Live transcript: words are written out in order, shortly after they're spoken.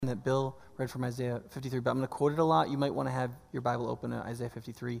that Bill read from Isaiah 53, but I'm going to quote it a lot. You might want to have your Bible open at Isaiah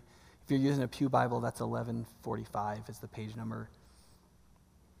 53. If you're using a Pew Bible, that's 1145 is the page number.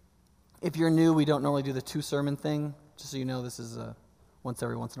 If you're new, we don't normally do the 2 sermon thing. Just so you know, this is a once in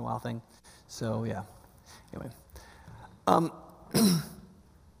a while thing. So, yeah. Anyway.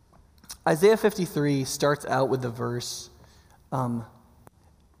 Isaiah 53 starts out with the verse,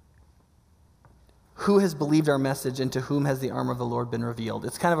 who has believed our message and to whom has the arm of the Lord been revealed?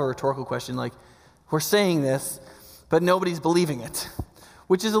 It's kind of a rhetorical question, like, we're saying this, but nobody's believing it,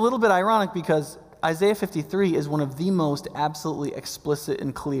 which is a little bit ironic because Isaiah 53 is one of the most absolutely explicit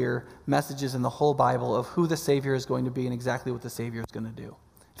and clear messages in the whole Bible of who the Savior is going to be and exactly what the Savior is going to do.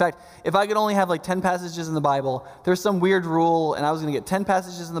 In fact, if I could only have like 10 passages in the Bible, there's some weird rule, and I was going to get 10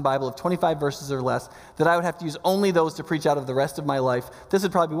 passages in the Bible of 25 verses or less, that I would have to use only those to preach out of the rest of my life. This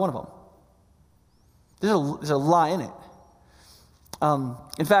would probably be one of them. There's a lot in it.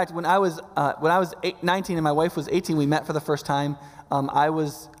 In fact, when I was 19 and my wife was 18, we met for the first time. I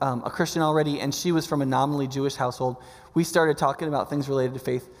was a Christian already, and she was from a nominally Jewish household. We started talking about things related to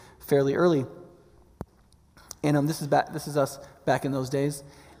faith fairly early. And this is us back in those days.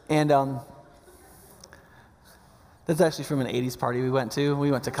 And that's actually from an 80s party we went to. We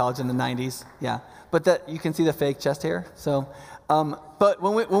went to college in the 90s. Yeah. But that you can see the fake chest hair. So, but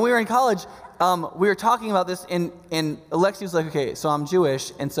when we were in college, we were talking about this, and Alexi was like, okay, so I'm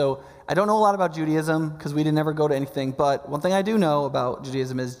Jewish, and so I don't know a lot about Judaism because we didn't ever go to anything, but one thing I do know about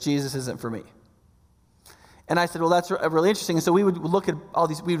Judaism is Jesus isn't for me. And I said, well, that's really interesting. And so we would look at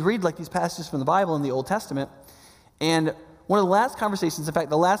we would read like these passages from the Bible in the Old Testament, and one of the last conversations, in fact,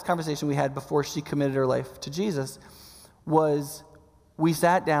 the last conversation we had before she committed her life to Jesus was we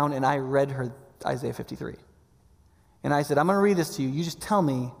sat down and I read her Isaiah 53. And I said, I'm going to read this to you. You just tell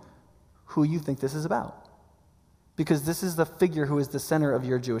me who you think this is about. Because this is the figure who is the center of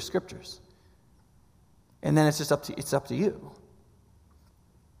your Jewish scriptures. And then it's up to you.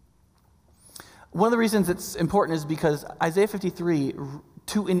 One of the reasons it's important is because Isaiah 53,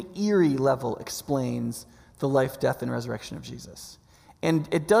 to an eerie level, explains the life, death, and resurrection of Jesus. And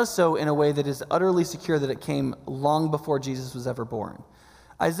it does so in a way that is utterly secure that it came long before Jesus was ever born.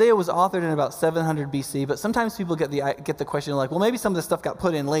 Isaiah was authored in about 700 BC, but sometimes people get the question like, well, maybe some of this stuff got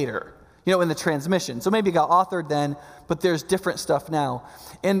put in later, in the transmission. So maybe it got authored then, but there's different stuff now.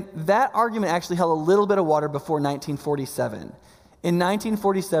 And that argument actually held a little bit of water before 1947. In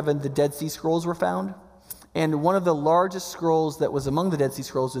 1947, the Dead Sea Scrolls were found, and one of the largest scrolls that was among the Dead Sea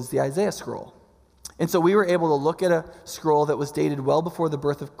Scrolls is the Isaiah scroll. And so we were able to look at a scroll that was dated well before the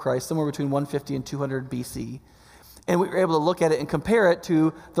birth of Christ, somewhere between 150 and 200 BC. And we were able to look at it and compare it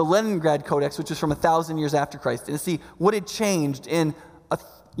to the Leningrad Codex, which was from 1,000 years after Christ, and see what had changed in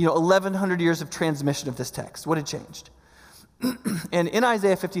 1,100 years of transmission of this text. What had changed? And in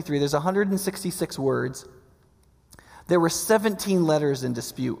Isaiah 53, there's 166 words. There were 17 letters in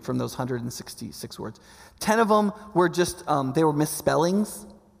dispute from those 166 words. 10 of them were just, they were misspellings.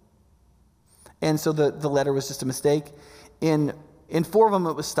 And so the letter was just a mistake. In 4 of them,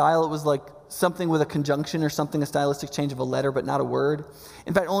 it was style. It was like something with a conjunction or something, a stylistic change of a letter, but not a word.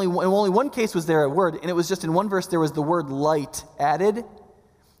 In fact, in only one case was there a word, and it was just in one verse there was the word light added,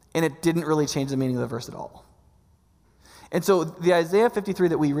 and it didn't really change the meaning of the verse at all. And so the Isaiah 53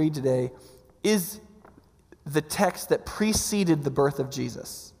 that we read today is the text that preceded the birth of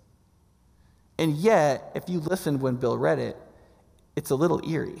Jesus. And yet, if you listened when Bill read it, it's a little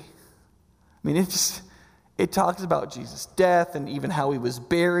eerie. I mean, it talks about Jesus' death and even how he was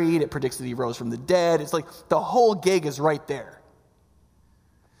buried. It predicts that he rose from the dead. It's like the whole gig is right there.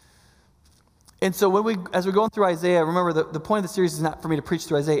 And so as we're going through Isaiah, remember the point of the series is not for me to preach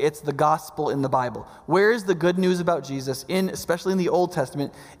through Isaiah. It's the gospel in the Bible. Where is the good news about Jesus, especially in the Old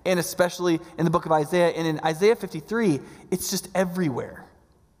Testament, and especially in the book of Isaiah? And in Isaiah 53, it's just everywhere.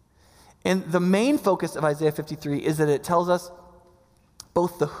 And the main focus of Isaiah 53 is that it tells us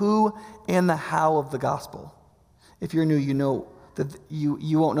both the who and the how of the gospel. If you're new, you know that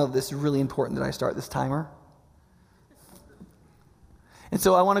you won't know that this is really important that I start this timer. And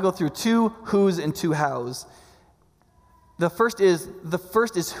so I want to go through 2 who's and 2 hows. The first is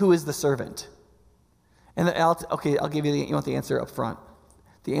who is the servant? And I'll give you you want the answer up front.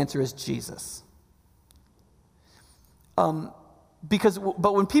 The answer is Jesus.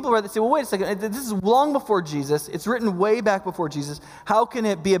 But when people read this, say, well, wait a second, this is long before Jesus. It's written way back before Jesus. How can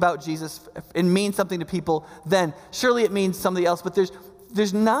it be about Jesus and mean something to people then? Surely it means something else, but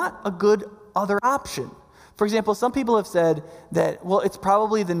there's not a good other option. For example, some people have said that, well, it's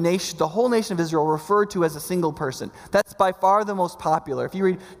probably the whole nation of Israel referred to as a single person. That's by far the most popular. If you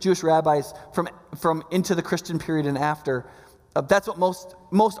read Jewish rabbis from into the Christian period and after, That's what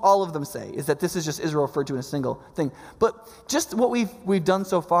most all of them say, is that this is just Israel referred to in a single thing. But just what we've done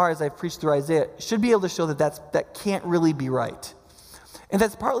so far as I've preached through Isaiah should be able to show that can't really be right. And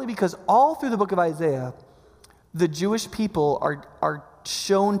that's partly because all through the book of Isaiah, the Jewish people are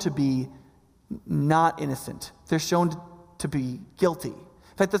shown to be not innocent. They're shown to be guilty.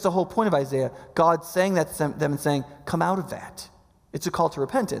 In fact, that's the whole point of Isaiah. God saying that to them and saying, come out of that. It's a call to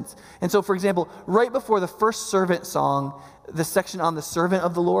repentance. And so, for example, right before the first servant song, the section on the servant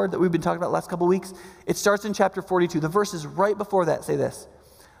of the Lord that we've been talking about the last couple of weeks, it starts in chapter 42. The verses right before that say this: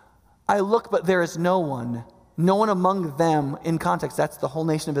 I look, but there is no one among them, in context, that's the whole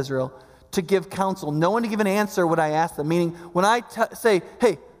nation of Israel, to give counsel, no one to give an answer when I ask them. Meaning, when I say,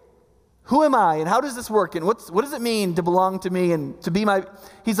 hey, who am I and how does this work and what does it mean to belong to me and to be my...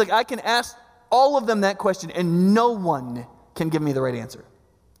 He's like, I can ask all of them that question and no one can give me the right answer. And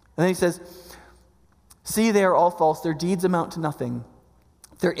then he says, see, they are all false. Their deeds amount to nothing.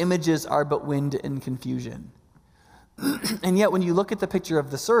 Their images are but wind and confusion. And yet when you look at the picture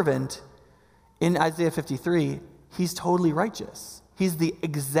of the servant in Isaiah 53, he's totally righteous. He's the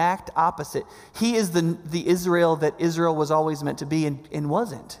exact opposite. He is the Israel that Israel was always meant to be and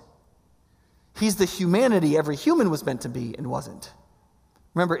wasn't. He's the humanity every human was meant to be and wasn't.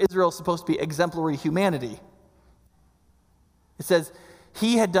 Remember, Israel's supposed to be exemplary humanity. It says,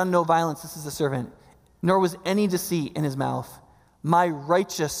 he had done no violence, this is the servant, nor was any deceit in his mouth. My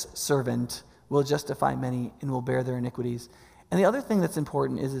righteous servant will justify many and will bear their iniquities. And the other thing that's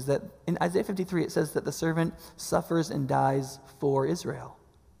important is that in Isaiah 53, it says that the servant suffers and dies for Israel.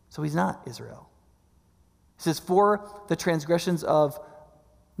 So he's not Israel. It says, for the transgressions of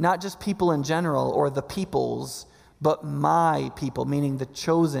not just people in general or the peoples, but my people, meaning the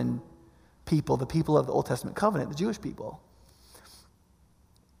chosen people, the people of the Old Testament covenant, the Jewish people.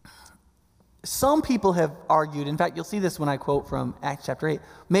 Some people have argued, in fact, you'll see this when I quote from Acts chapter 8,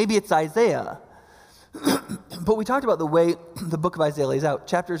 maybe it's Isaiah. But we talked about the way the book of Isaiah lays out.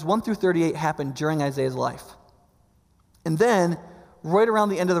 Chapters 1 through 38 happened during Isaiah's life. And then, right around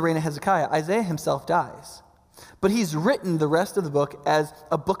the end of the reign of Hezekiah, Isaiah himself dies. But he's written the rest of the book as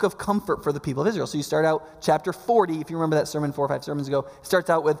a book of comfort for the people of Israel. So you start out chapter 40, if you remember that sermon 4 or 5 sermons ago, it starts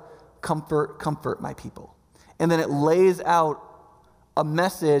out with, comfort, comfort my people. And then it lays out a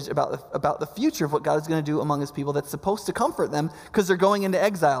message about the future of what God is going to do among his people that's supposed to comfort them because they're going into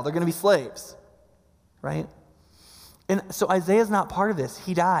exile. They're going to be slaves, right? And so Isaiah is not part of this.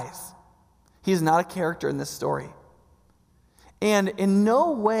 He dies. He is not a character in this story. And in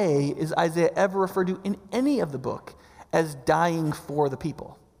no way is Isaiah ever referred to in any of the book as dying for the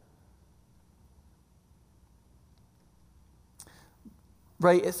people.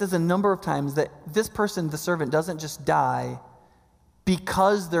 Right? It says a number of times that this person, the servant, doesn't just die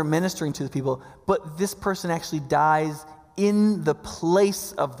because they're ministering to the people, but this person actually dies in the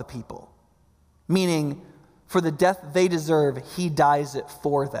place of the people. Meaning, for the death they deserve, he dies it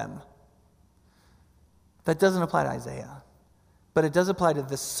for them. That doesn't apply to Isaiah, but it does apply to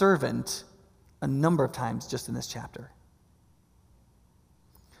the servant a number of times just in this chapter.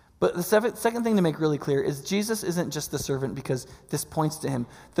 But the second thing to make really clear is Jesus isn't just the servant because this points to him.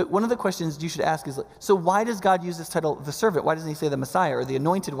 One of the questions you should ask is, so why does God use this title, the servant? Why doesn't he say the Messiah or the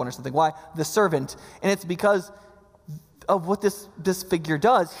anointed one or something? Why the servant? And it's because of what this figure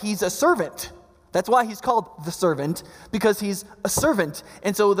does. He's a servant. That's why he's called the servant, because he's a servant.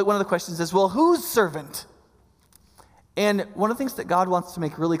 And so one of the questions is, well, whose servant? And one of the things that God wants to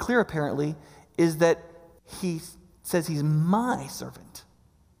make really clear, apparently, is that he says he's my servant.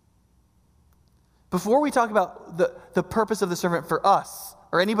 Before we talk about the purpose of the servant for us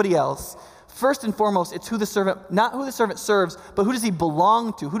or anybody else, first and foremost, it's who the servant, not who the servant serves, but who does he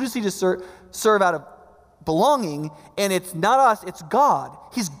belong to? Who does he just serve out of belonging? And it's not us, it's God.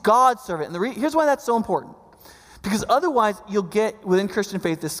 He's God's servant. And here's why that's so important. Because otherwise, you'll get, within Christian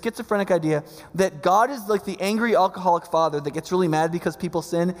faith, this schizophrenic idea that God is like the angry alcoholic father that gets really mad because people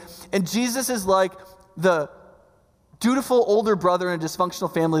sin, and Jesus is like the dutiful older brother in a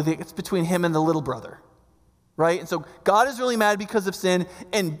dysfunctional family that gets between him and the little brother, right? And so God is really mad because of sin,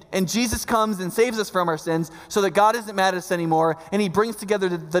 and Jesus comes and saves us from our sins so that God isn't mad at us anymore, and he brings together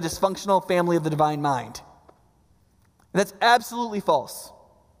the dysfunctional family of the divine mind. And that's absolutely false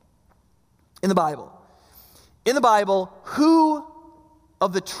in the Bible. In the Bible, who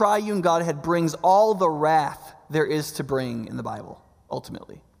of the triune Godhead brings all the wrath there is to bring in the Bible,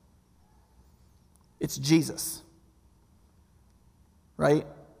 ultimately? It's Jesus. Right?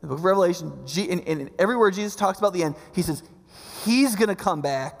 The book of Revelation, and everywhere Jesus talks about the end, he says he's going to come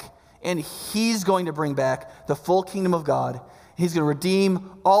back and he's going to bring back the full kingdom of God. He's going to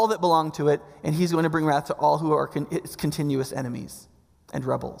redeem all that belong to it, and he's going to bring wrath to all who are its continuous enemies and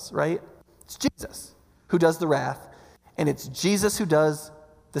rebels, right? It's Jesus who does the wrath, and it's Jesus who does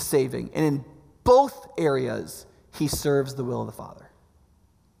the saving. And in both areas, he serves the will of the Father.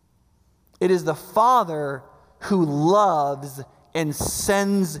 It is the Father who loves and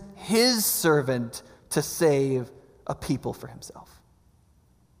sends his servant to save a people for himself.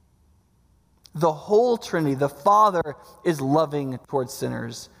 The whole Trinity, the Father is loving towards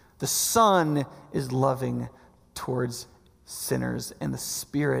sinners, the Son is loving towards sinners, and the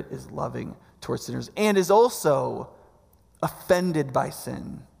Spirit is loving towards sinners, and is also offended by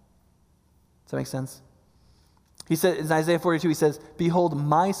sin. Does that make sense? He said in Isaiah 42, he says, "Behold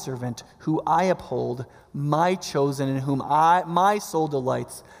my servant, who I uphold, my chosen, in whom my soul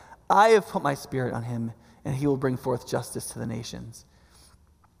delights. I have put my Spirit on him, and he will bring forth justice to the nations."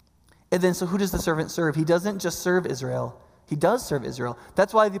 And then, so who does the servant serve? He doesn't just serve Israel. He does serve Israel.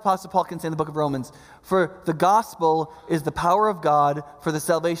 That's why the Apostle Paul can say in the book of Romans, "For the gospel is the power of God for the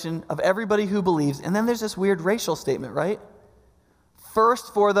salvation of everybody who believes." And then there's this weird racial statement, right?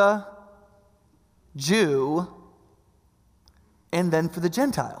 First for the Jew, and then for the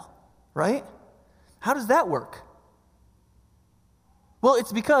Gentile, right? How does that work? Well,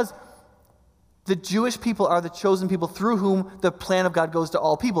 it's because the Jewish people are the chosen people through whom the plan of God goes to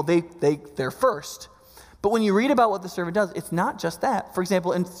all people. They're first. But when you read about what the servant does, it's not just that. For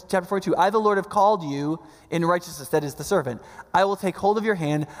example, in chapter 42, "I, the Lord, have called you in righteousness," that is the servant. "I will take hold of your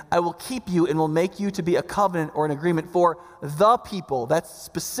hand, I will keep you, and will make you to be a covenant or an agreement for the people." That's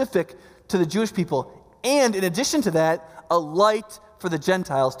specific to the Jewish people. And in addition to that, a light for the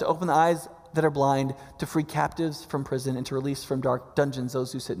Gentiles, to open the eyes that are blind, to free captives from prison, and to release from dark dungeons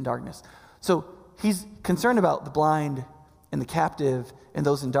those who sit in darkness. So he's concerned about the blind and the captive and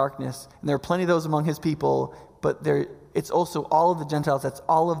those in darkness. And there are plenty of those among his people, but it's also all of the Gentiles. That's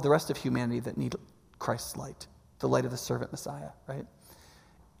all of the rest of humanity that need Christ's light, the light of the servant Messiah, right?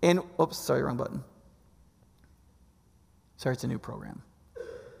 And, oops, sorry, wrong button. Sorry, it's a new program.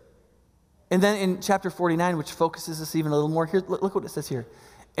 And then in chapter 49, which focuses us even a little more, here, look what it says here.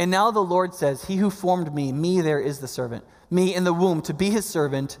 "And now the Lord says, he who formed me there is the servant, me in the womb, to be his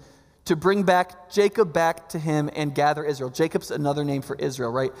servant, to bring back Jacob back to him and gather Israel." Jacob's another name for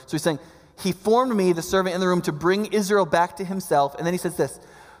Israel, right? So he's saying, he formed me, the servant in the room, to bring Israel back to himself. And then he says this,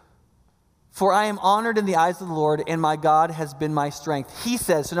 "For I am honored in the eyes of the Lord, and my God has been my strength." He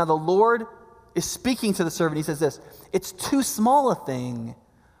says, so now the Lord is speaking to the servant. He says this, "It's too small a thing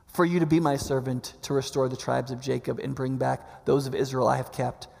for you to be my servant, to restore the tribes of Jacob and bring back those of Israel I have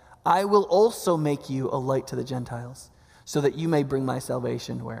kept. I will also make you a light to the Gentiles, so that you may bring my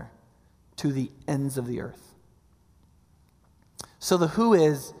salvation," where? "To the ends of the earth." So the who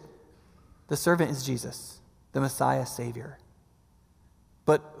is, the servant is Jesus, the Messiah, Savior.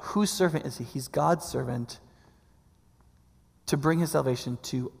 But whose servant is he? He's God's servant to bring his salvation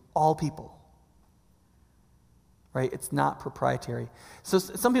to all people. Right? It's not proprietary. So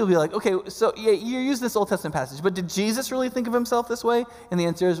some people will be like, okay, so yeah, you're using this Old Testament passage, but did Jesus really think of himself this way? And the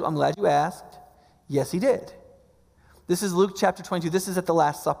answer is, I'm glad you asked. Yes, he did. This is Luke chapter 22. This is at the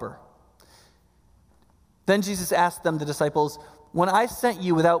Last Supper. "Then Jesus asked them, the disciples, 'When I sent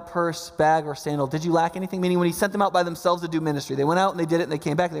you without purse, bag, or sandal, did you lack anything?'" Meaning when he sent them out by themselves to do ministry. They went out and they did it and they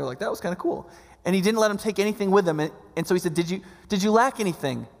came back and they were like, that was kind of cool. And he didn't let them take anything with them. And so he said, did you lack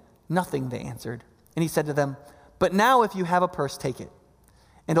anything? "Nothing," they answered. And he said to them, "But now if you have a purse, take it,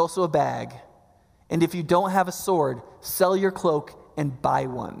 and also a bag. And if you don't have a sword, sell your cloak and buy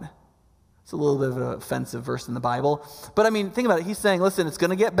one." It's a little bit of an offensive verse in the Bible. But I mean, think about it. He's saying, listen, it's going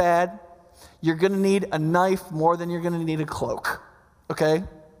to get bad. You're going to need a knife more than you're going to need a cloak. Okay?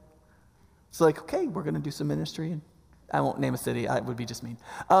 It's like, okay, we're going to do some ministry. And I won't name a city. It would be just mean.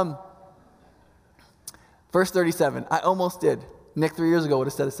 Verse 37. I almost did. Nick 3 years ago would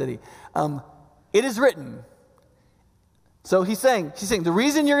have said a city. "It is written." So she's saying, the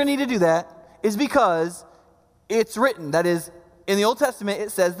reason you're going to need to do that is because it's written. That is, in the Old Testament,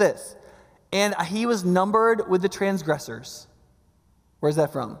 it says this, "And he was numbered with the transgressors." Where's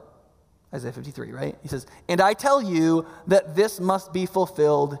that from? Isaiah 53, right? He says, "And I tell you that this must be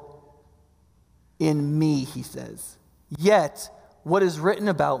fulfilled in me," he says. "Yet, what is written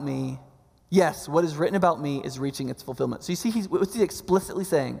about me, what is written about me is reaching its fulfillment." So you see, what's he explicitly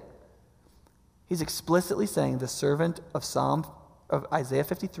saying? He's explicitly saying the servant of Isaiah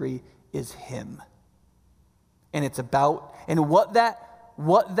 53 is him. And it's about, and what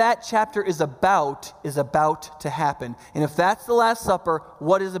that chapter is about to happen. And if that's the Last Supper,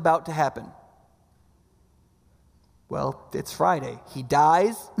 what is about to happen? Well, it's Friday. He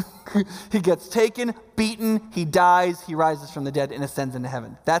dies, he gets taken, beaten, he dies, he rises from the dead and ascends into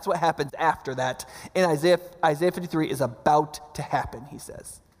heaven. That's what happens after that. And Isaiah 53 is about to happen, he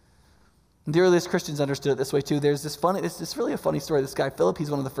says. And the earliest Christians understood it this way too. There's this really a funny story. This guy, Philip,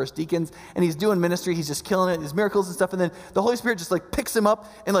 he's one of the first deacons, and he's doing ministry, he's just killing it, his miracles and stuff, and then the Holy Spirit just like picks him up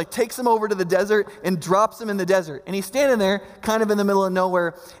and like takes him over to the desert and drops him in the desert. And he's standing there kind of in the middle of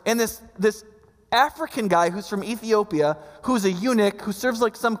nowhere, and this African guy who's from Ethiopia, who's a eunuch, who serves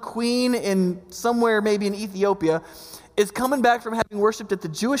like some queen in somewhere maybe in Ethiopia, is coming back from having worshipped at the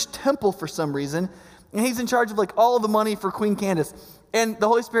Jewish temple for some reason, and he's in charge of like all of the money for Queen Candace. And the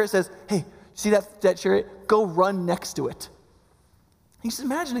Holy Spirit says, hey, see that chariot? Go run next to it. You just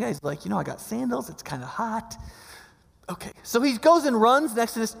imagine a guy's like, I got sandals, it's kind of hot. Okay, so he goes and runs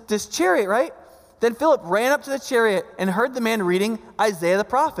next to this chariot, right? Then Philip ran up to the chariot and heard the man reading Isaiah the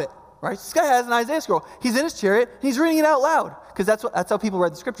prophet. Right? This guy has an Isaiah scroll. He's in his chariot, and he's reading it out loud, because that's how people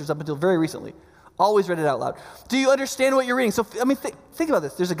read the scriptures up until very recently. Always read it out loud. Do you understand what you're reading? So, think about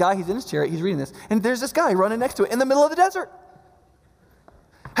this. There's a guy, he's in his chariot, he's reading this, and there's this guy running next to it in the middle of the desert.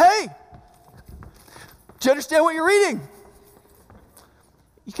 Hey! Do you understand what you're reading?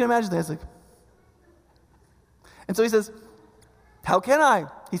 You can imagine this. And so he says, how can I?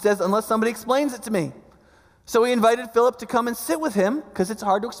 He says, unless somebody explains it to me. So he invited Philip to come and sit with him, because it's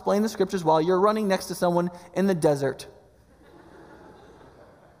hard to explain the scriptures while you're running next to someone in the desert.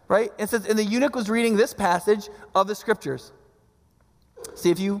 Right? It says, and the eunuch was reading this passage of the scriptures. See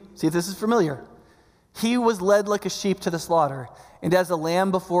if this is familiar. He was led like a sheep to the slaughter, and as a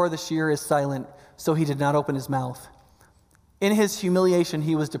lamb before the shearer is silent, so he did not open his mouth. In his humiliation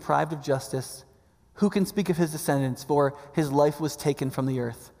he was deprived of justice. Who can speak of his descendants? For his life was taken from the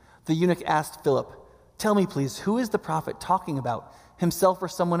earth. The eunuch asked Philip, tell me, please, who is the prophet talking about, himself or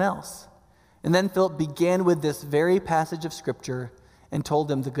someone else? And then Philip began with this very passage of scripture and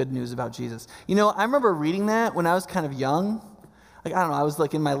told him the good news about Jesus. I remember reading that when I was kind of young. Like, I don't know, I was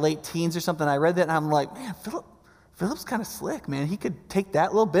like in my late teens or something. I read that and I'm like, man, Philip's kind of slick, man. He could take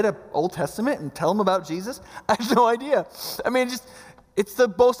that little bit of Old Testament and tell him about Jesus. I had no idea. It's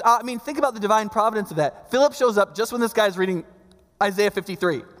the most, think about the divine providence of that. Philip shows up just when this guy's reading Isaiah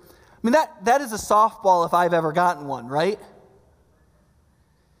 53. That is a softball if I've ever gotten one, right?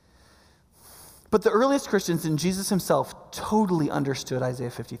 But the earliest Christians and Jesus himself totally understood Isaiah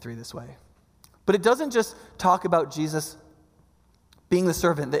 53 this way. But it doesn't just talk about Jesus being the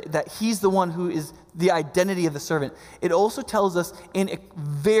servant, that he's the one who is the identity of the servant. It also tells us in a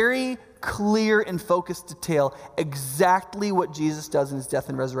very clear and focused detail exactly what Jesus does in his death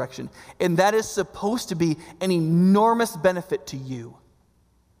and resurrection. And that is supposed to be an enormous benefit to you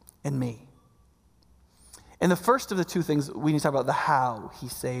and me. And the first of the two things we need to talk about, the how he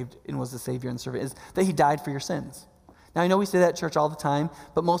saved and was the Savior and the servant, is that he died for your sins. Now, I know we say that at church all the time,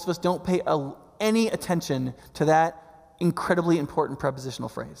 but most of us don't pay any attention to that incredibly important prepositional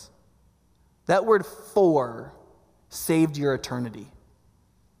phrase. That word for saved your eternity.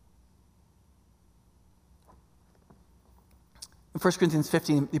 In 1 Corinthians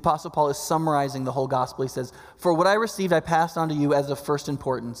 15, the Apostle Paul is summarizing the whole gospel. He says, for what I received, I passed on to you as of first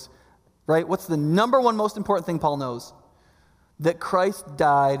importance. Right? What's the number one most important thing Paul knows? That Christ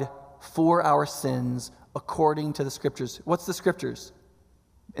died for our sins according to the scriptures. What's the scriptures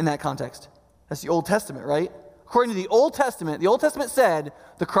in that context? That's the Old Testament, right? According to the Old Testament said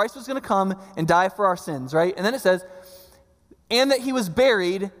the Christ was going to come and die for our sins, right? And then it says, and that he was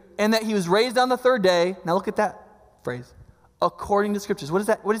buried and that he was raised on the third day. Now look at that phrase. According to scriptures. What is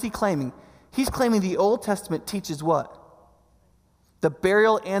that? What is he claiming? He's claiming the Old Testament teaches what? The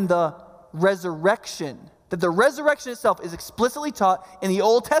burial and the resurrection. That the resurrection itself is explicitly taught in the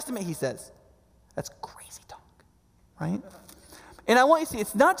Old Testament, he says. That's crazy talk, right? And I want you to see,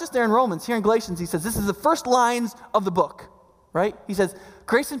 it's not just there in Romans. Here in Galatians, he says, this is the first lines of the book, right? He says,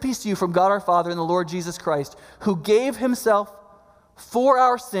 grace and peace to you from God our Father and the Lord Jesus Christ, who gave himself for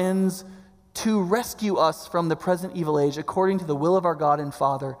our sins to rescue us from the present evil age, according to the will of our God and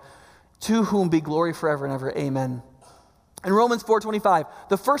Father, to whom be glory forever and ever. Amen. In Romans 4:25,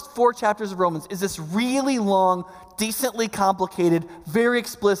 the first 4 chapters of Romans is this really long, decently complicated, very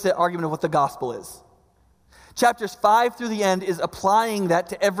explicit argument of what the gospel is. Chapters 5 through the end is applying that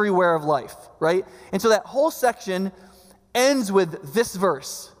to everywhere of life, right? And so that whole section ends with this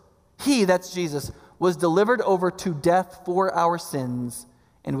verse. He, that's Jesus, was delivered over to death for our sins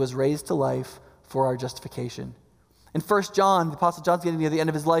and was raised to life for our justification. In 1 John, the Apostle John's getting near the end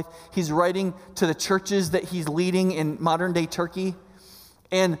of his life. He's writing to the churches that he's leading in modern-day Turkey.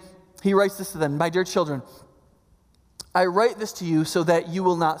 And he writes this to them, my dear children, I write this to you so that you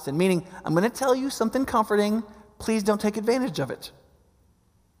will not sin. Meaning, I'm going to tell you something comforting, please don't take advantage of it.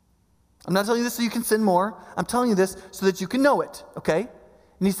 I'm not telling you this so you can sin more. I'm telling you this so that you can know it, okay?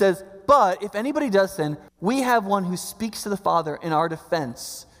 And he says, but if anybody does sin, we have one who speaks to the Father in our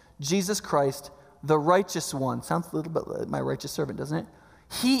defense, Jesus Christ, the righteous one. Sounds a little bit like my righteous servant, doesn't it?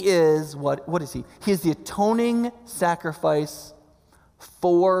 He is, what is he? He is the atoning sacrifice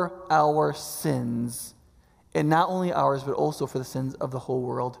for our sins. And not only ours, but also for the sins of the whole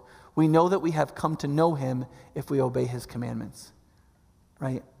world. We know that we have come to know him if we obey his commandments.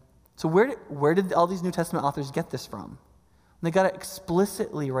 Right? So where did all these New Testament authors get this from? They got it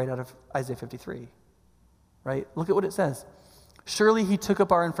explicitly right out of Isaiah 53. Right? Look at what it says. Surely he took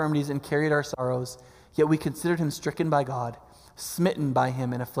up our infirmities and carried our sorrows, yet we considered him stricken by God, smitten by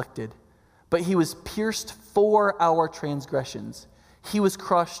him and afflicted. But he was pierced for our transgressions. He was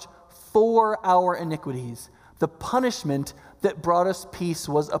crushed for our iniquities. The punishment that brought us peace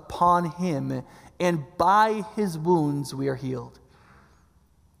was upon him, and by his wounds we are healed.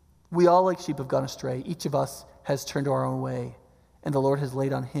 We all like sheep have gone astray. Each of us has turned to our own way, and the Lord has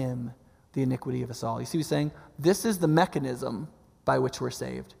laid on him the iniquity of us all. You see what he's saying? This is the mechanism by which we're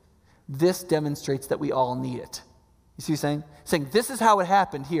saved. This demonstrates that we all need it. You see what he's saying? He's saying, this is how it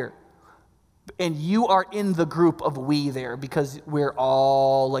happened here. And you are in the group of we there because we're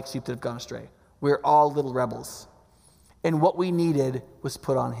all like sheep that have gone astray. We're all little rebels. And what we needed was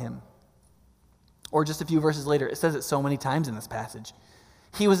put on him. Or just a few verses later, it says it so many times in this passage.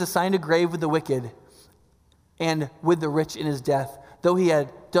 He was assigned a grave with the wicked and with the rich in his death, though he had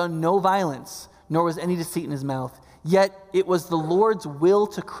done no violence, nor was any deceit in his mouth. Yet it was the Lord's will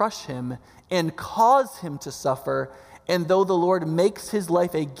to crush him and cause him to suffer. And though the Lord makes his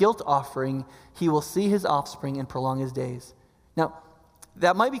life a guilt offering, he will see his offspring and prolong his days. Now,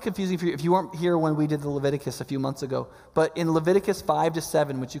 that might be confusing for you if you weren't here when we did the Leviticus a few months ago. But in Leviticus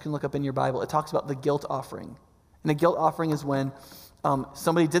 5-7, which you can look up in your Bible, it talks about the guilt offering. And a guilt offering is when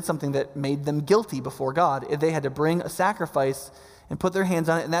somebody did something that made them guilty before God. They had to bring a sacrifice and put their hands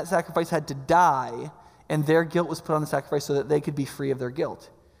on it, and that sacrifice had to die, and their guilt was put on the sacrifice so that they could be free of their guilt.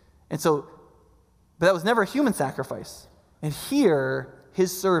 And so, but that was never a human sacrifice. And here,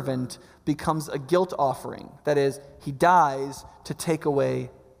 his servant becomes a guilt offering. That is, he dies to take away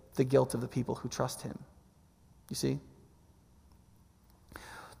the guilt of the people who trust him. You see?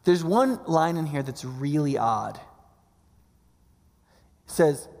 There's one line in here that's really odd. It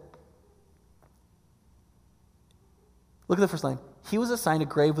says, look at the first line. He was assigned a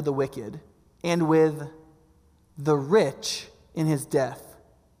grave with the wicked and with the rich in his death,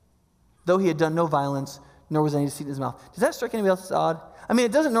 though he had done no violence, nor was any deceit in his mouth. Does that strike anybody else as odd? I mean,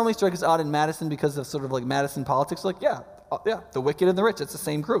 it doesn't normally strike us odd in Madison because of sort of like Madison politics. Like, yeah, the wicked and the rich, it's the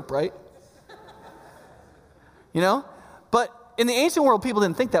same group, right? You know? But in the ancient world, people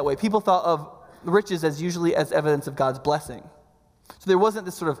didn't think that way. People thought of riches as usually as evidence of God's blessing. So there wasn't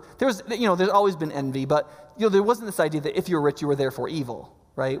this sort of, there's always been envy, but, there wasn't this idea that if you were rich, you were therefore evil,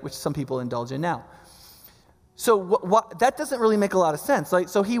 right? Which some people indulge in now. So that doesn't really make a lot of sense. Like,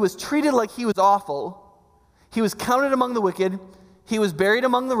 so he was treated like he was awful. He was counted among the wicked. He was buried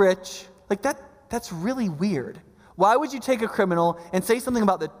among the rich. Like that's really weird. Why would you take a criminal and say something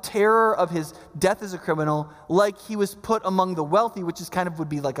about the terror of his death as a criminal like he was put among the wealthy, which is kind of would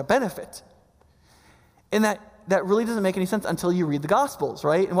be like a benefit? And that really doesn't make any sense until you read the Gospels,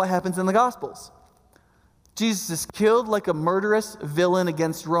 right? And what happens in the Gospels? Jesus is killed like a murderous villain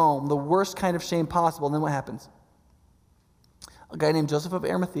against Rome, the worst kind of shame possible. And then what happens? A guy named Joseph of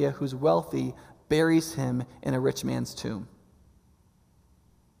Arimathea, who's wealthy, buries him in a rich man's tomb.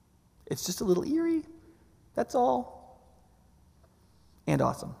 It's just a little eerie. That's all. And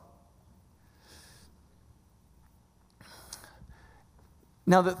awesome.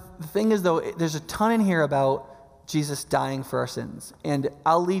 Now, the thing is, though, there's a ton in here about Jesus dying for our sins. And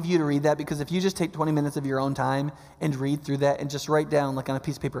I'll leave you to read that, because if you just take 20 minutes of your own time and read through that and just write down, like on a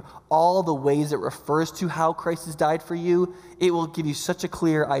piece of paper, all the ways it refers to how Christ has died for you, it will give you such a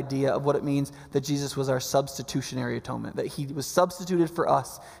clear idea of what it means that Jesus was our substitutionary atonement, that he was substituted for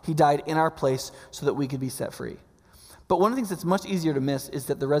us. He died in our place so that we could be set free. But one of the things that's much easier to miss is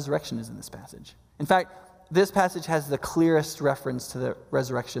that the resurrection is in this passage. In fact, this passage has the clearest reference to the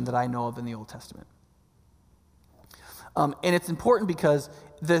resurrection that I know of in the Old Testament. And it's important because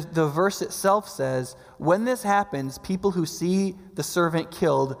the verse itself says, when this happens, people who see the servant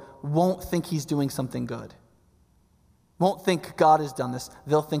killed won't think he's doing something good. Won't think God has done this.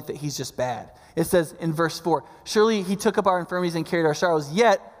 They'll think that he's just bad. It says in verse 4, surely he took up our infirmities and carried our sorrows,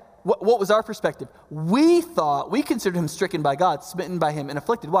 yet what was our perspective? We considered him stricken by God, smitten by him, and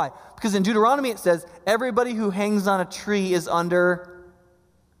afflicted. Why? Because in Deuteronomy it says, everybody who hangs on a tree is under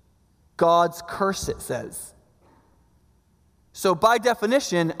God's curse, it says. So by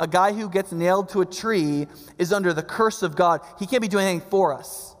definition, a guy who gets nailed to a tree is under the curse of God. He can't be doing anything for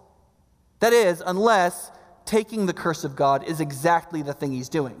us. That is, unless taking the curse of God is exactly the thing he's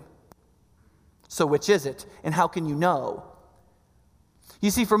doing. So which is it? And how can you know? You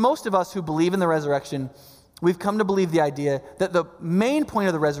see, for most of us who believe in the resurrection, we've come to believe the idea that the main point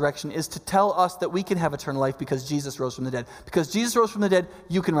of the resurrection is to tell us that we can have eternal life because Jesus rose from the dead. Because Jesus rose from the dead,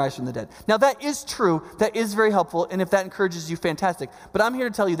 you can rise from the dead. Now that is true, that is very helpful, and if that encourages you, fantastic. But I'm here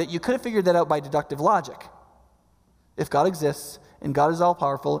to tell you that you could have figured that out by deductive logic. If God exists, and God is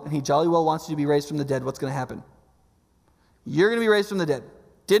all-powerful, and he jolly well wants you to be raised from the dead, what's going to happen? You're going to be raised from the dead.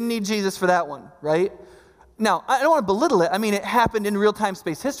 Didn't need Jesus for that one, right? Now, I don't want to belittle it. I mean, it happened in real-time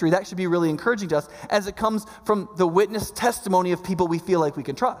space history. That should be really encouraging to us as it comes from the witness testimony of people we feel like we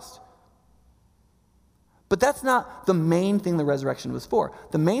can trust. But that's not the main thing the resurrection was for.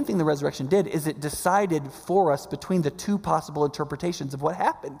 The main thing the resurrection did is it decided for us between the two possible interpretations of what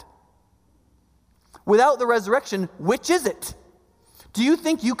happened. Without the resurrection, which is it? Do you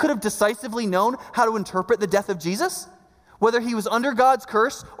think you could have decisively known how to interpret the death of Jesus? Whether he was under God's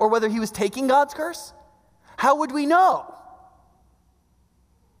curse or whether he was taking God's curse? How would we know?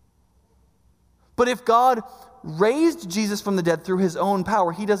 But if God raised Jesus from the dead through his own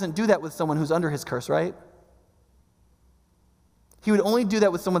power, he doesn't do that with someone who's under his curse, right? He would only do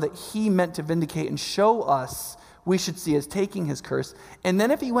that with someone that he meant to vindicate and show us we should see as taking his curse. And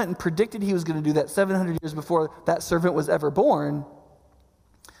then if he went and predicted he was going to do that 700 years before that servant was ever born,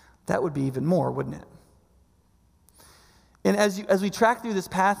 that would be even more, wouldn't it? And as we track through this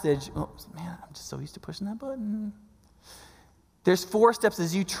passage, oh man, I'm just so used to pushing that button. There's 4 steps.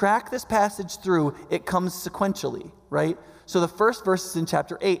 As you track this passage through, it comes sequentially, right? So the first verse is in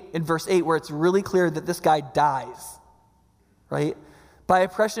chapter 8, in verse 8, where it's really clear that this guy dies, right? By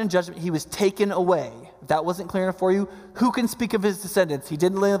oppression and judgment, he was taken away. If that wasn't clear enough for you, who can speak of his descendants? He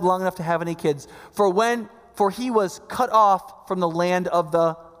didn't live long enough to have any kids. For he was cut off from the land of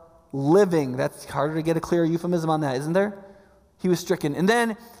the living. That's harder to get a clear euphemism on that, isn't there? He was stricken. And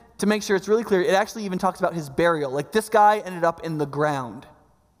then, to make sure it's really clear, it actually even talks about his burial. Like, this guy ended up in the ground,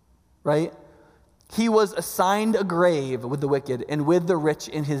 right? He was assigned a grave with the wicked and with the rich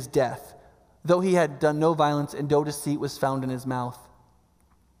in his death, though he had done no violence and no deceit was found in his mouth.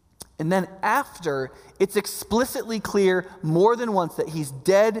 And then after, it's explicitly clear more than once that he's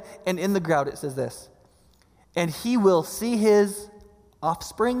dead and in the ground. It says this, and he will see his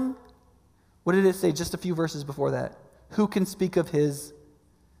offspring. What did it say just a few verses before that? Who can speak of his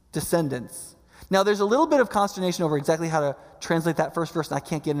descendants? Now, there's a little bit of consternation over exactly how to translate that first verse, and I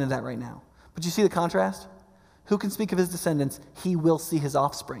can't get into that right now. But you see the contrast? Who can speak of his descendants? He will see his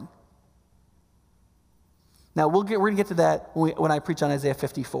offspring. Now, we're going to get to that when I preach on Isaiah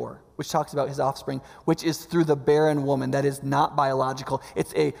 54, which talks about his offspring, which is through the barren woman. That is not biological.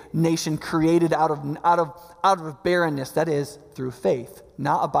 It's a nation created out of barrenness. That is through faith.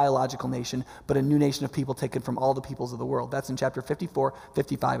 Not a biological nation, but a new nation of people taken from all the peoples of the world. That's in chapter 54,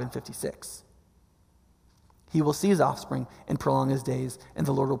 55, and 56. He will see his offspring and prolong his days, and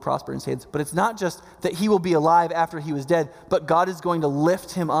the Lord will prosper in his hands. But it's not just that he will be alive after he was dead, but God is going to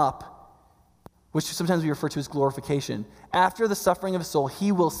lift him up, which sometimes we refer to as glorification. After the suffering of his soul,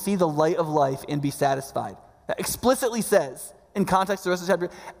 he will see the light of life and be satisfied. That explicitly says, in context, the rest of the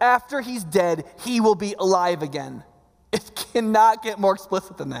chapter, after he's dead, he will be alive again. It cannot get more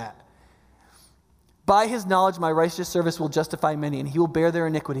explicit than that. By his knowledge, my righteous service will justify many, and he will bear their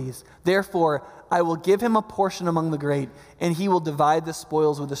iniquities. Therefore, I will give him a portion among the great, and he will divide the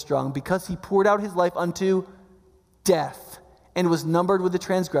spoils with the strong, because he poured out his life unto death, and was numbered with the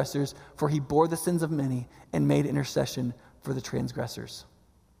transgressors, for he bore the sins of many and made intercession for the transgressors.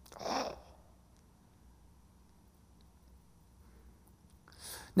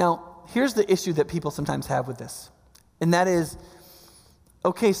 Now, here's the issue that people sometimes have with this, and that is,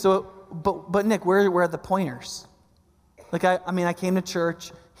 okay, so, but Nick, where are the pointers? Like, I came to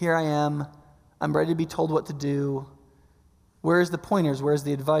church, here I am, I'm ready to be told what to do. Where's the pointers? Where's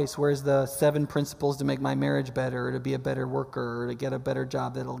the advice? Where's the 7 principles to make my marriage better, or to be a better worker, or to get a better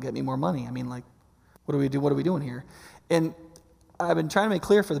job that'll get me more money? I mean, like, what do we do? What are we doing here? And I've been trying to make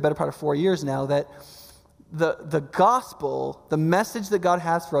clear for the better part of 4 years now that the gospel, the message that God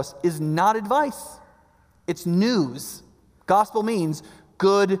has for us, is not advice. It's news. Gospel means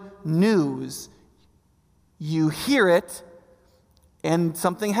good news. You hear it, and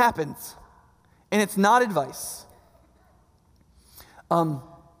something happens. And it's not advice.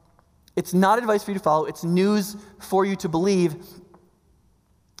 It's not advice for you to follow. It's news for you to believe.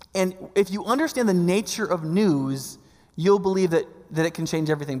 And if you understand the nature of news, you'll believe that it can change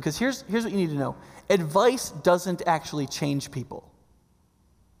everything. Because here's what you need to know. Advice doesn't actually change people.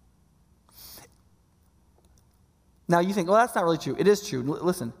 Now you think, well, that's not really true. It is true.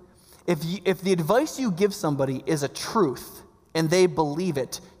 Listen, if the advice you give somebody is a truth and they believe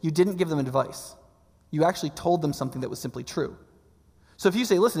it, you didn't give them advice. You actually told them something that was simply true. So if you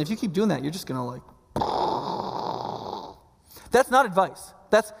say, listen, if you keep doing that, you're just going to like, that's not advice.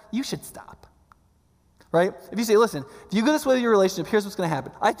 You should stop. Right? If you say, listen, if you go this way with your relationship, here's what's going to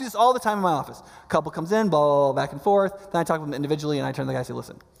happen. I do this all the time in my office. A couple comes in, blah, blah, blah, back and forth. Then I talk to them individually, and I turn to the guy and say,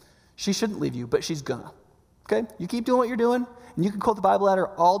 listen, she shouldn't leave you, but she's gonna. Okay? You keep doing what you're doing, and you can quote the Bible at her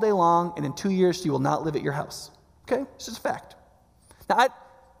all day long, and in 2 years, she will not live at your house. Okay? It's just a fact. Now, I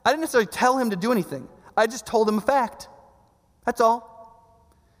didn't necessarily tell him to do anything. I just told him a fact. That's all.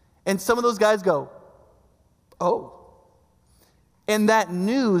 And some of those guys go, oh. And that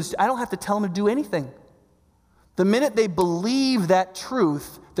news, I don't have to tell them to do anything. The minute they believe that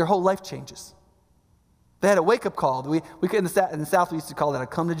truth, their whole life changes. They had a wake-up call. In the South, we used to call that a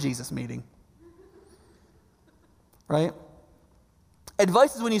come-to-Jesus meeting. Right?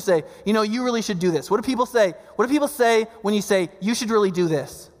 Advice is when you say, you really should do this. What do people say? What do people say when you say, you should really do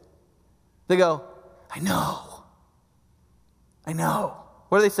this? They go, I know.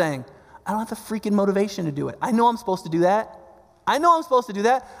 What are they saying? I don't have the freaking motivation to do it. I know I'm supposed to do that. I'm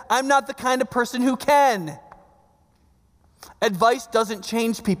not the kind of person who can. Advice doesn't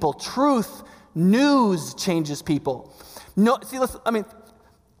change people. Truth, news changes people. No, see, listen,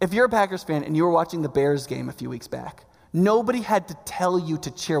 if you're a Packers fan and you were watching the Bears game a few weeks back, nobody had to tell you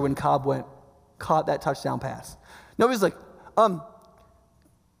to cheer when Cobb caught that touchdown pass. Nobody's like,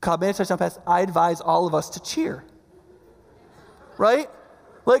 Cobb made a touchdown pass. I advise all of us to cheer. Right?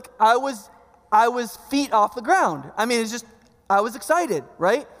 Like, I was feet off the ground. I was excited,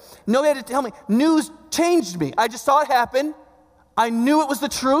 right? Nobody had to tell me. News changed me. I just saw it happen. I knew it was the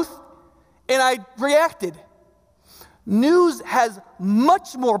truth, and I reacted. News has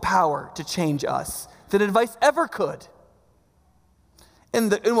much more power to change us than advice ever could.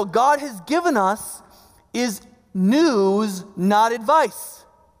 And what God has given us is news, not advice.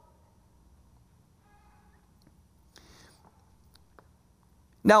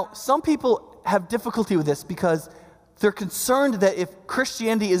 Now, some people have difficulty with this because they're concerned that if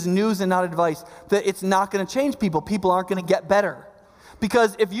Christianity is news and not advice, that it's not going to change people. People aren't going to get better.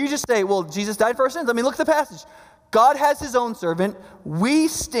 Because if you just say, well, Jesus died for our sins. Look at the passage. God has his own servant. We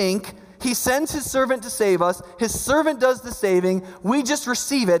stink. He sends his servant to save us. His servant does the saving. We just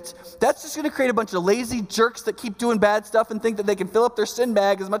receive it. That's just going to create a bunch of lazy jerks that keep doing bad stuff and think that they can fill up their sin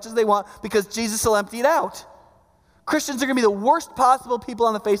bag as much as they want because Jesus will empty it out. Christians are going to be the worst possible people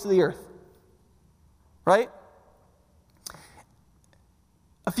on the face of the earth. Right?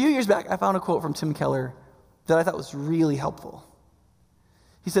 A few years back, I found a quote from Tim Keller that I thought was really helpful.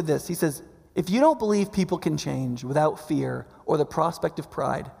 He said this. He says, if you don't believe people can change without fear or the prospect of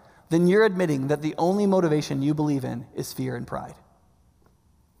pride, then you're admitting that the only motivation you believe in is fear and pride.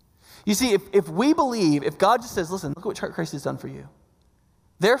 You see, if we believe, if God just says, listen, look what Christ has done for you.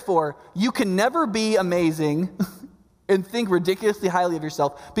 Therefore, you can never be amazing and think ridiculously highly of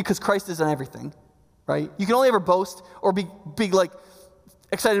yourself because Christ has done everything, right? You can only ever boast or be like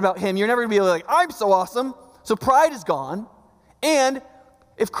excited about him. You're never going to be like, I'm so awesome. So pride is gone. And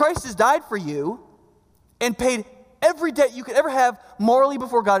if Christ has died for you and paid every debt you could ever have morally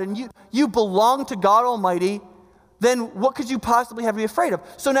before God, and you belong to God Almighty, then what could you possibly have to be afraid of?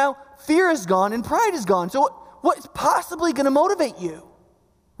 So now fear is gone and pride is gone. So what's possibly going to motivate you,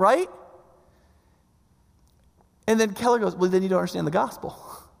 right? And then Keller goes, well, then you don't understand the gospel.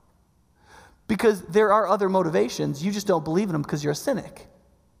 Because there are other motivations. You just don't believe in them because you're a cynic.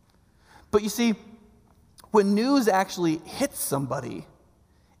 But you see, when news actually hits somebody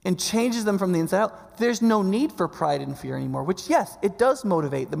and changes them from the inside out, there's no need for pride and fear anymore, which, yes, it does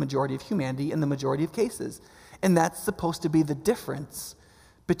motivate the majority of humanity in the majority of cases. And that's supposed to be the difference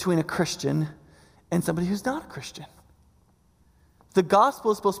between a Christian and somebody who's not a Christian. The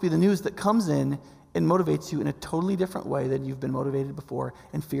gospel is supposed to be the news that comes in and motivates you in a totally different way than you've been motivated before,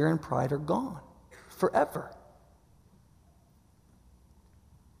 and fear and pride are gone forever.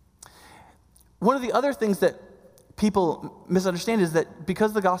 One of the other things that people misunderstand is that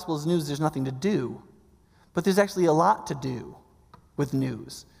because the gospel is news, there's nothing to do. But there's actually a lot to do with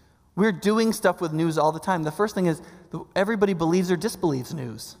news. We're doing stuff with news all the time. The first thing is everybody believes or disbelieves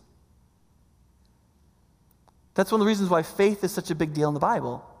news. That's one of the reasons why faith is such a big deal in the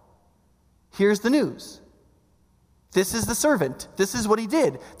Bible. Here's the news. This is the servant. This is what he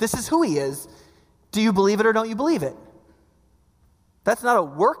did. This is who he is. Do you believe it or don't you believe it? That's not a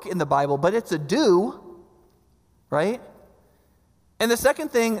work in the Bible, but it's a do. right? And the second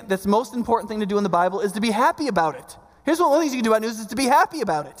thing that's most important thing to do in the Bible is to be happy about it. Here's one of the things you can do about news is to be happy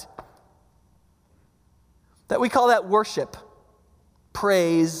about it. That we call that worship,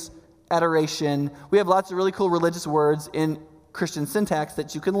 praise, adoration. We have lots of really cool religious words in Christian syntax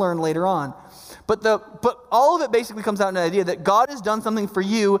that you can learn later on. But all of it basically comes out in the idea that God has done something for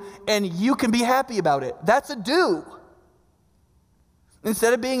you and you can be happy about it. That's a do.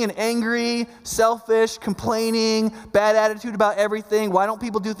 Instead of being an angry, selfish, complaining, bad attitude about everything, why don't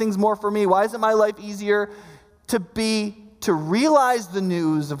people do things more for me? Why isn't my life easier? To realize the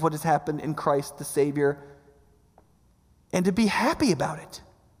news of what has happened in Christ the Savior and to be happy about it.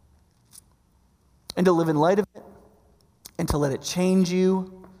 And to live in light of it and to let it change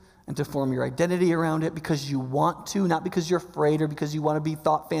you and to form your identity around it because you want to, not because you're afraid or because you want to be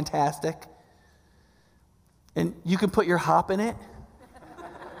thought fantastic. And you can put your hop in it.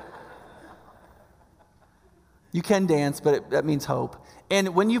 You can dance, but that means hope.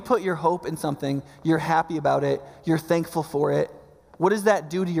 And when you put your hope in something, you're happy about it, you're thankful for it. What does that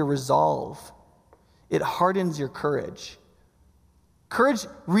do to your resolve? It hardens your courage.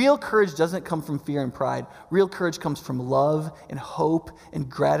 Real courage doesn't come from fear and pride. Real courage comes from love and hope and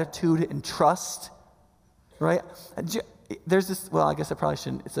gratitude and trust, right? There's this, well, I guess I probably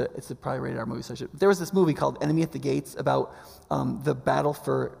shouldn't. It's a probably rated R movie, so I should. There was this movie called Enemy at the Gates about the battle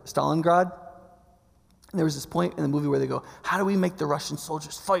for Stalingrad. And there was this point in the movie where they go, how do we make the Russian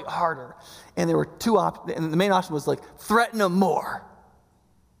soldiers fight harder? And there were two options, and the main option was like, threaten them more,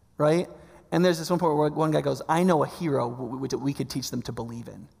 right? And there's this one point where one guy goes, I know a hero which we could teach them to believe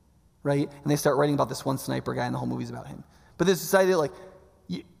in, right? And they start writing about this one sniper guy, and the whole movie's about him. But there's this idea like,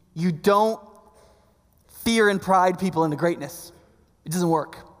 you don't fear and pride people into greatness. It doesn't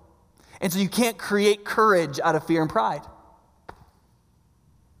work. And so you can't create courage out of fear and pride.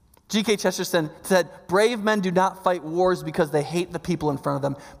 G.K. Chesterton said, brave men do not fight wars because they hate the people in front of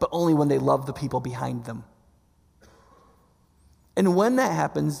them, but only when they love the people behind them. And when that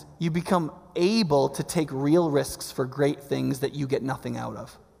happens, you become able to take real risks for great things that you get nothing out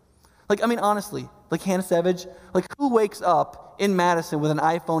of. Like, I mean, honestly, like Hannah Savage, like who wakes up in Madison with an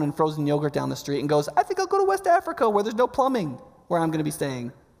iPhone and frozen yogurt down the street and goes, I think I'll go to West Africa where there's no plumbing where I'm going to be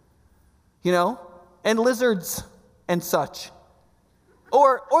staying. You know? And lizards and such.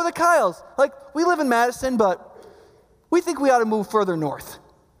 Or the Kyles. Like, we live in Madison, but we think we ought to move further north.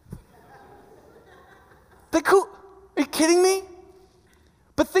 Are you kidding me?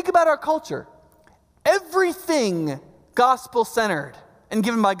 But think about our culture. Everything gospel-centered and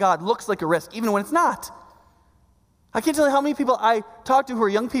given by God looks like a risk, even when it's not. I can't tell you how many people I talk to who are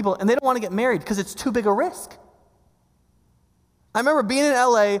young people, and they don't want to get married because it's too big a risk. I remember being in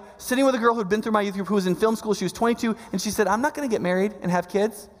LA, sitting with a girl who'd been through my youth group who was in film school. She was 22, and she said, I'm not going to get married and have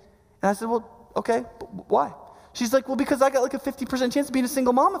kids. And I said, well, okay, why? She's like, well, because I got like a 50% chance of being a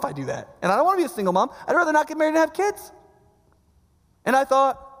single mom if I do that. And I don't want to be a single mom. I'd rather not get married and have kids. And I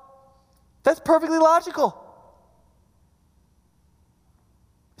thought, that's perfectly logical.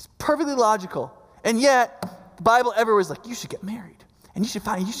 It's perfectly logical. And yet, the Bible everywhere is like, you should get married. And you should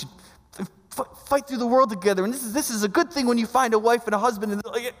fight through the world together, and this is a good thing when you find a wife and a husband. And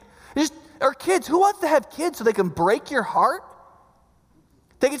or kids, who wants to have kids so they can break your heart?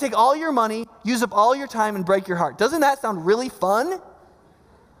 They can take all your money, use up all your time, and break your heart. Doesn't that sound really fun?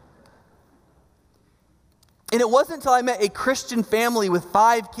 And it wasn't until I met a Christian family with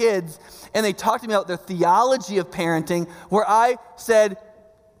 5 kids, and they talked to me about their theology of parenting, where I said,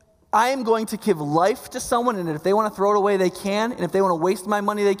 I am going to give life to someone, and if they want to throw it away, they can. And if they want to waste my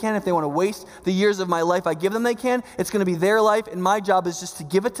money, they can. If they want to waste the years of my life I give them, they can. It's going to be their life, and my job is just to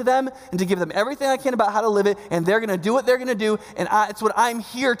give it to them and to give them everything I can about how to live it, and they're going to do what they're going to do, and it's what I'm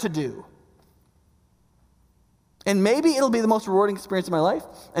here to do. And maybe it'll be the most rewarding experience of my life,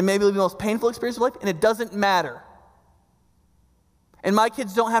 and maybe it'll be the most painful experience of life, and it doesn't matter. And my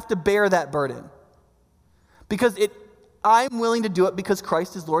kids don't have to bear that burden. Because I'm willing to do it because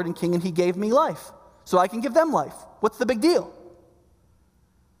Christ is Lord and King and He gave me life. So I can give them life. What's the big deal?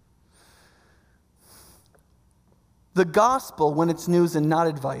 The gospel, when it's news and not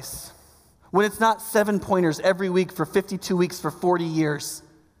advice, when it's not 7-pointers every week for 52 weeks for 40 years,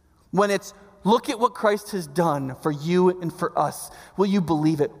 when it's look at what Christ has done for you and for us. Will you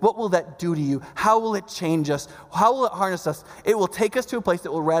believe it? What will that do to you? How will it change us? How will it harness us? It will take us to a place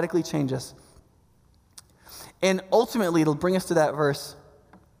that will radically change us. And ultimately, it'll bring us to that verse.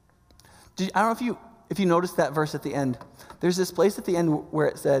 I don't know if you noticed that verse at the end. There's this place at the end where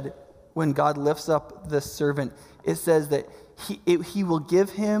it said, when God lifts up the servant, it says that he will give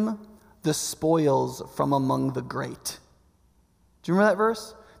him the spoils from among the great. Do you remember that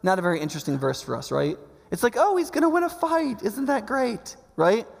verse? Not a very interesting verse for us, right? It's like, oh, he's going to win a fight. Isn't that great?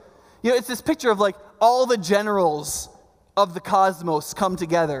 Right? It's this picture of like all the generals of the cosmos come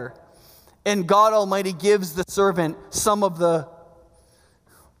together, and God Almighty gives the servant some of the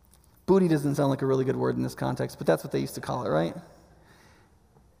booty. Doesn't sound like a really good word in this context, but that's what they used to call it, right?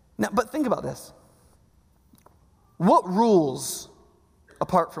 Now, but think about this. What rules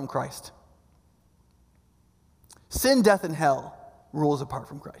apart from Christ? Sin, death, and hell rules apart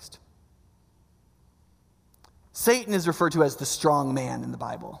from Christ. Satan is referred to as the strong man in the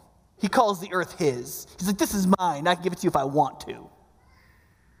Bible. He calls the earth his. He's like, this is mine. I can give it to you if I want to.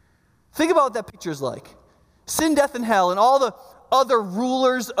 Think about what that picture is like. Sin, death, and hell, and all the other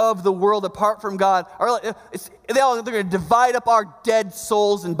rulers of the world apart from God they're going to divide up our dead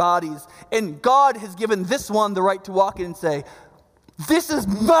souls and bodies. And God has given this one the right to walk in and say, this is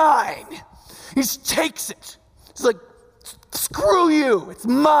mine. He just takes it. He's like, screw you. It's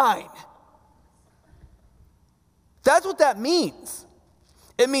mine. That's what that means.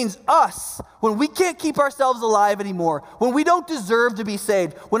 It means us, when we can't keep ourselves alive anymore, when we don't deserve to be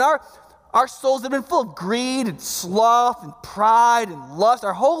saved, when our souls have been full of greed and sloth and pride and lust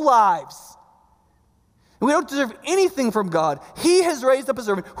our whole lives, and we don't deserve anything from God, He has raised up a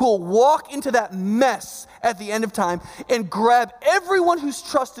servant who will walk into that mess at the end of time and grab everyone who's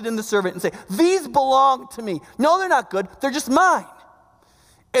trusted in the servant and say, these belong to me. No, they're not good. They're just mine.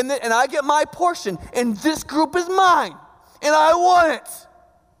 And I get my portion, and this group is mine, and I want it.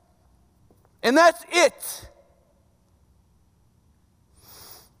 And that's it.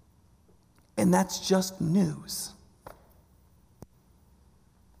 And that's just news.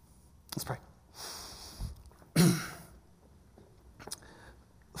 Let's pray.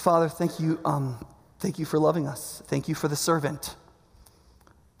 Father, thank you for loving us. Thank you for the servant.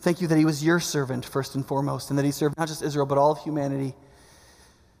 Thank you that he was your servant first and foremost, and that he served not just Israel, but all of humanity.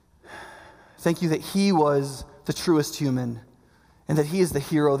 Thank you that he was the truest human, and that he is the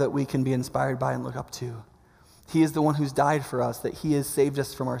hero that we can be inspired by and look up to. He is the one who's died for us, that he has saved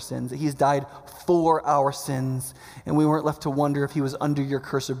us from our sins, that he's died for our sins, and we weren't left to wonder if he was under your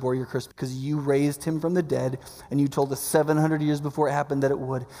curse or bore your curse, because you raised him from the dead, and you told us 700 years before it happened that it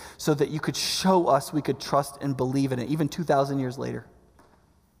would, so that you could show us we could trust and believe in it, even 2,000 years later.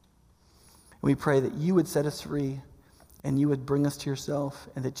 And we pray that you would set us free, and you would bring us to yourself,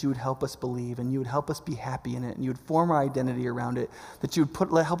 and that you would help us believe, and you would help us be happy in it, and you would form our identity around it, that you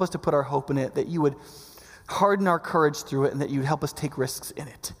would help us to put our hope in it, that you would harden our courage through it, and that you would help us take risks in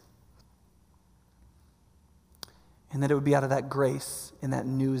it. And that it would be out of that grace and that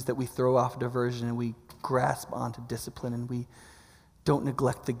news that we throw off diversion, and we grasp onto discipline, and we don't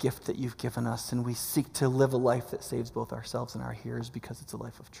neglect the gift that you've given us, and we seek to live a life that saves both ourselves and our hearers, because it's a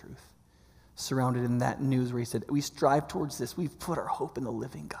life of truth. Surrounded in that news where he said, we strive towards this. We've put our hope in the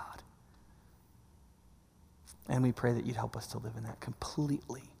living God. And we pray that you'd help us to live in that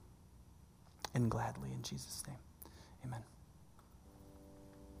completely and gladly. In Jesus' name, amen.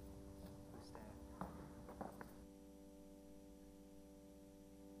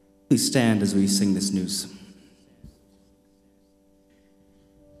 Please stand as we sing this news.